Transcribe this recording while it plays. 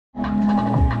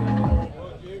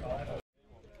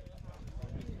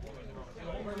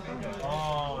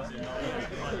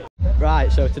Right,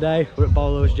 so today we're at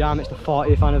Bolehills Jam. It's the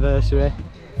 40th anniversary,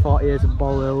 40 years of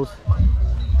Bolehills.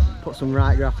 Put some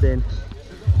right graft in.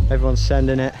 Everyone's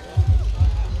sending it.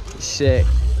 It's sick.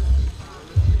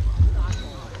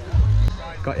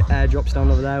 Got your airdrop stand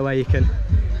over there where you can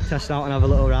test out and have a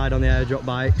little ride on the airdrop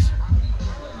bikes.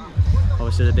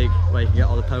 Obviously the big where you can get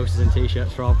all the posters and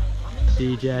t-shirts from.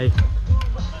 DJ.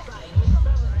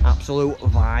 Absolute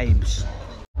vibes.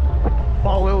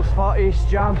 Bolehills 40th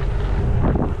Jam.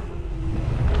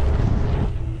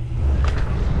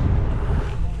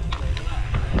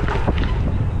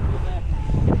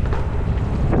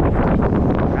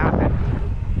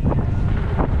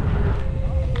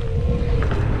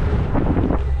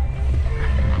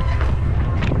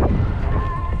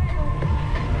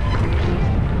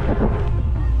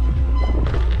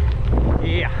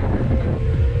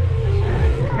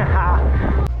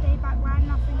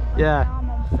 Yeah.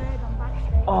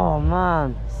 Oh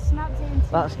man,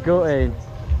 that's gutting.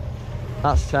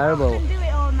 That's terrible. I can do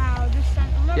it all now. Just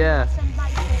yeah.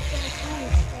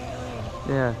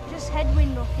 Yeah. Just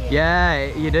headwind up here. Yeah,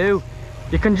 you do.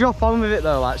 You can drop on with it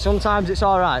though. Like sometimes it's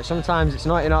all right, sometimes it's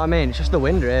not. You know what I mean? It's just the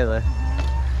wind really.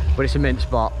 But it's a mint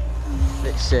spot.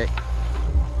 It's sick.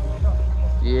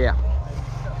 Yeah.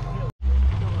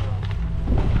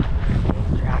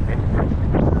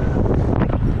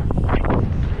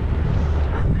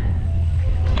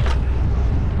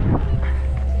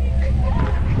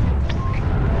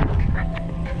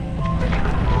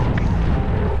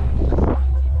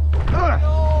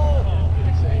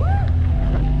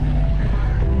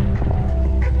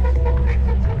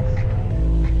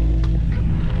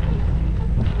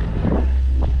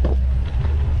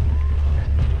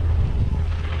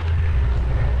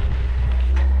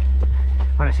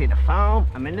 When I see the foam,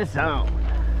 I'm in the zone.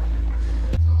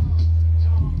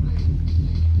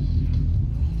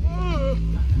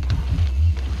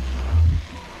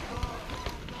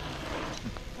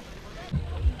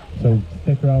 So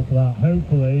stick around for that.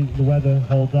 Hopefully the weather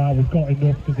holds out. We've got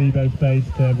enough gazebo space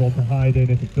to everyone to hide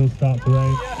in if it does start to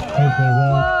rain. Hopefully it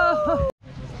won't.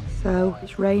 So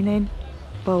it's raining.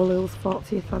 Bolehills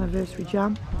 40th anniversary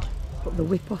jam. But the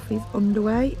whip off is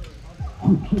underway.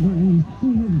 We've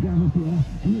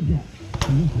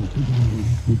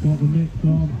got the mix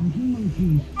on.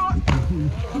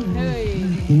 Hey.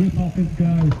 The whip off is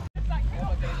go.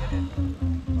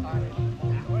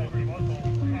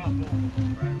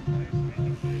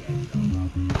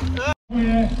 Come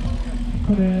here.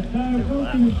 No, don't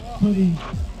do it bloody.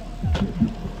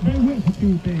 No whips are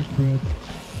too big for a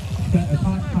set of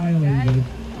back tire levers.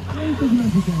 It doesn't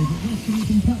every day, but just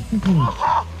something practical.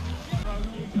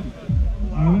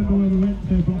 I remember when we went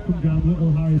to Bockham Jam,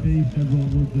 little Harry B said everyone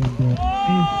loves him, but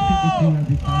he's typically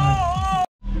every time.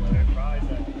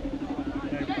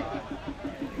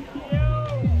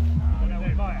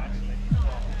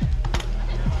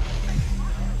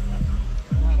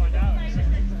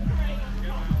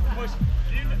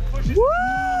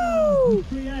 Woo!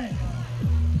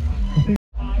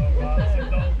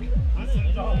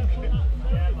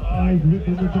 I've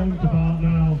ripping the donk about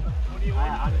now.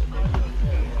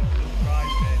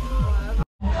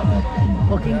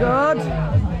 Looking good.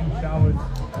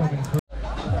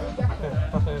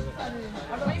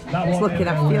 It's looking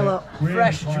after you, look.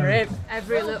 Fresh drip.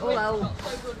 Every little help.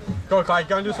 Go, Clyde,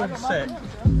 go and do something sick.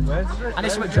 I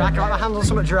need something dry. Can I have my hands on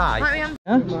something dry?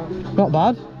 Yeah? Not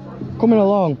bad. Coming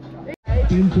along.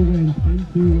 Into wind,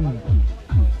 into wind.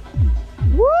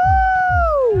 Woo!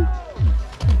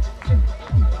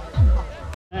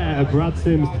 Brad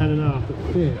Sims 10.5 at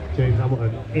 5th, James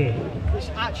Hamilton, It's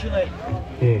actually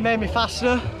made me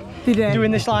faster. Did it?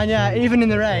 Doing this line, yeah, even in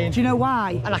the rain. Do you know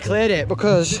why? And I cleared it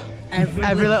because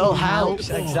every little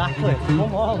helps. Exactly.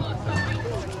 Come on.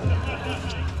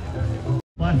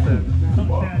 Bless him.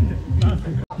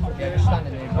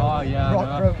 Oh yeah.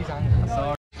 Brock broke his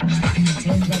ankle.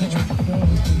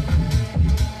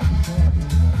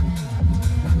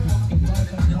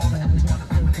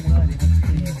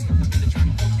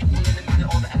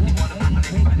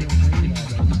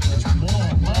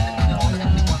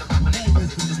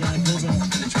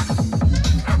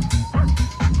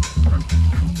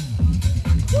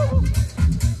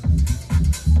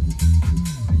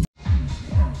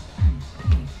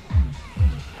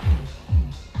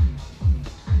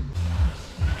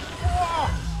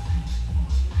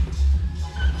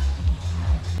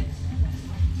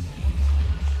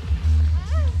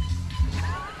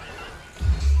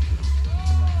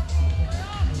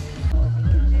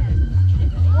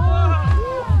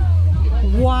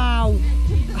 Wow!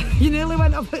 You nearly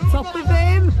went up at top of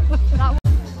him!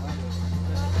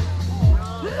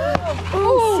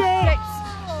 Oh shit!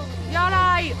 You're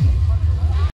right!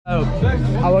 Oh,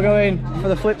 I were going for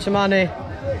the flip to Manny,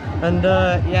 and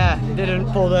yeah, didn't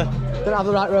have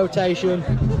the right rotation.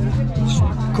 Just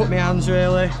cut my hands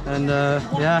really, and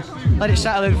yeah, let it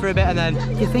settle in for a bit, and then.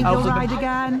 Do you think you'll ride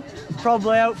again?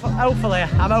 Probably, hopefully.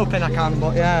 I'm hoping I can,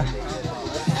 but yeah,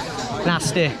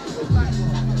 nasty.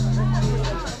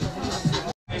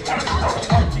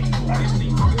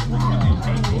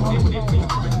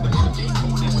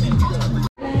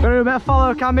 Gonna do a bit of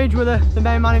follow cammage with the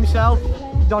main man himself,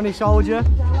 Donny Soldier.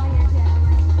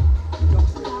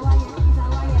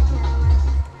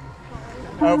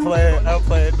 Hopefully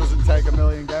it doesn't take a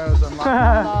million goes and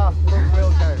like,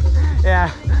 real goes.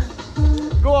 Yeah.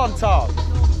 Go on, Tom.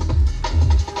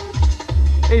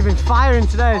 Even firing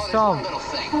today is Tom.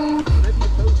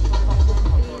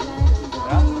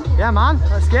 Yeah, man,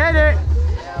 let's get it.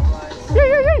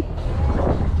 Yee.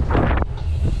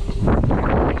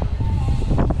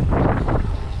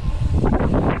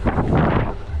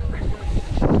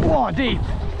 Whoa, deep. I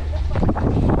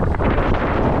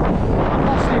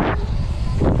lost him.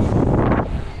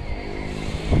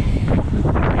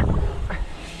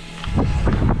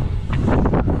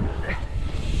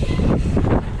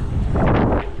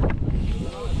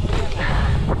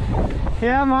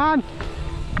 Yeah, man.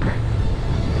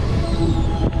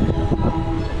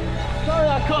 Sorry, I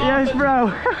cut Yes, off. bro.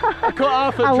 I cut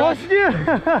off. I lost you.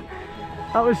 That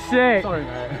was sick. Sorry,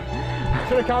 mate.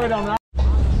 Should have carried on that.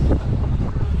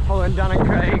 Following Dan and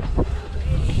Craig.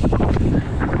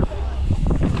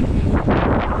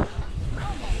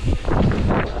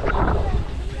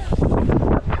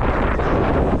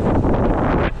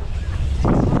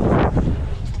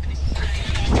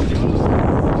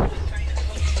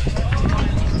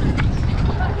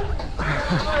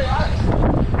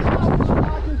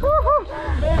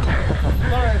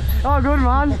 Oh, good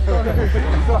man.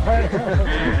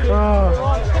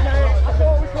 Oh.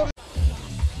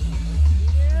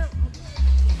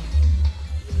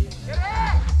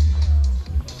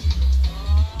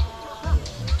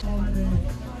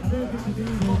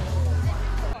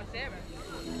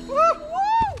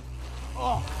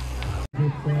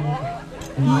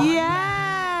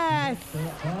 Yes!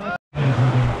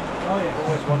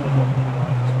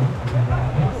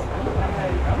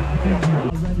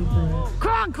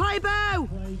 Come on, Claybo!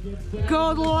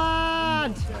 Good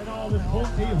lad!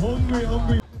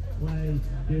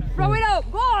 Throw it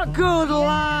up, go on! Good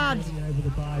lad!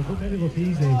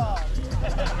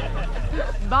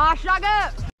 Bar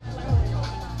Shagger!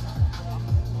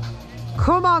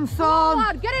 Come on, son! Come on,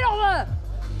 lad, get it over!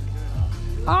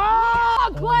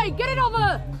 Oh, Clay, get it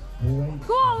over!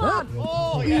 Go on, lad!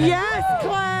 Oh, yes,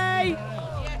 Clay!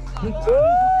 Woo!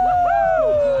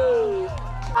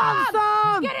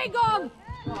 Son! Get it gone!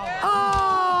 Oh,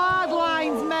 hard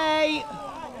lines, mate!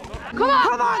 Come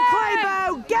on,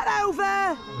 Claybo! Get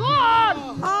over! Go on!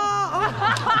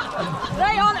 Oh!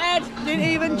 Stay on, Ed! Didn't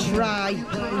even try.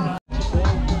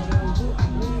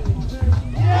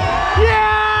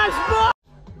 Yes, boy!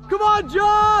 Come on,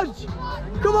 George!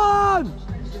 Come on!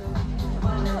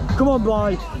 Come on,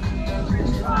 boy!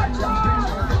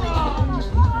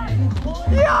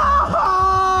 Yeah!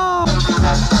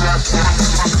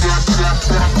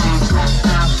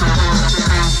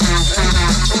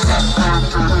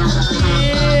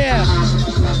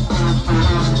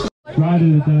 Rider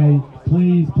of the day,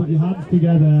 please put your hands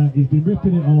together. He's been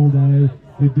ripping it all day.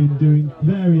 He's been doing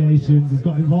variations. He's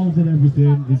got involved in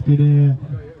everything. He's been here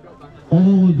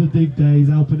all of the dig days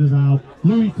helping us out.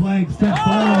 Louis Clegg, step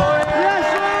forward. Yes,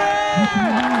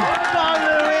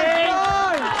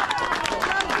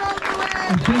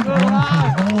 And big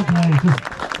Bronson all day, just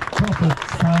proper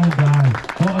sound guy.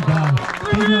 What a guy.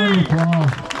 Big round of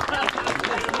applause.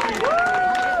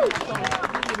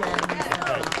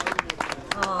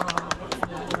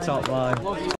 top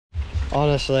line.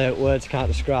 Honestly, words can't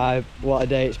describe what a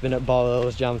day it's been at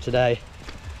Bolehills Jam today.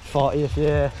 40th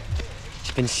year.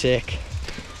 It's been sick.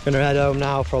 Gonna head home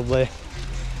now, probably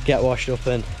get washed up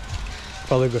and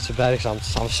probably go to bed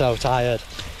because I'm so tired.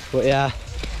 But yeah,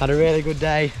 had a really good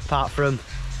day apart from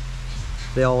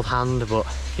the old hand, but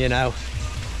you know,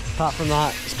 apart from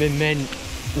that, it's been mint.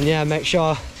 And yeah, make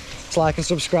sure to like and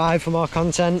subscribe for more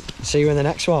content. See you in the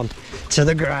next one. To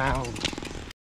the ground.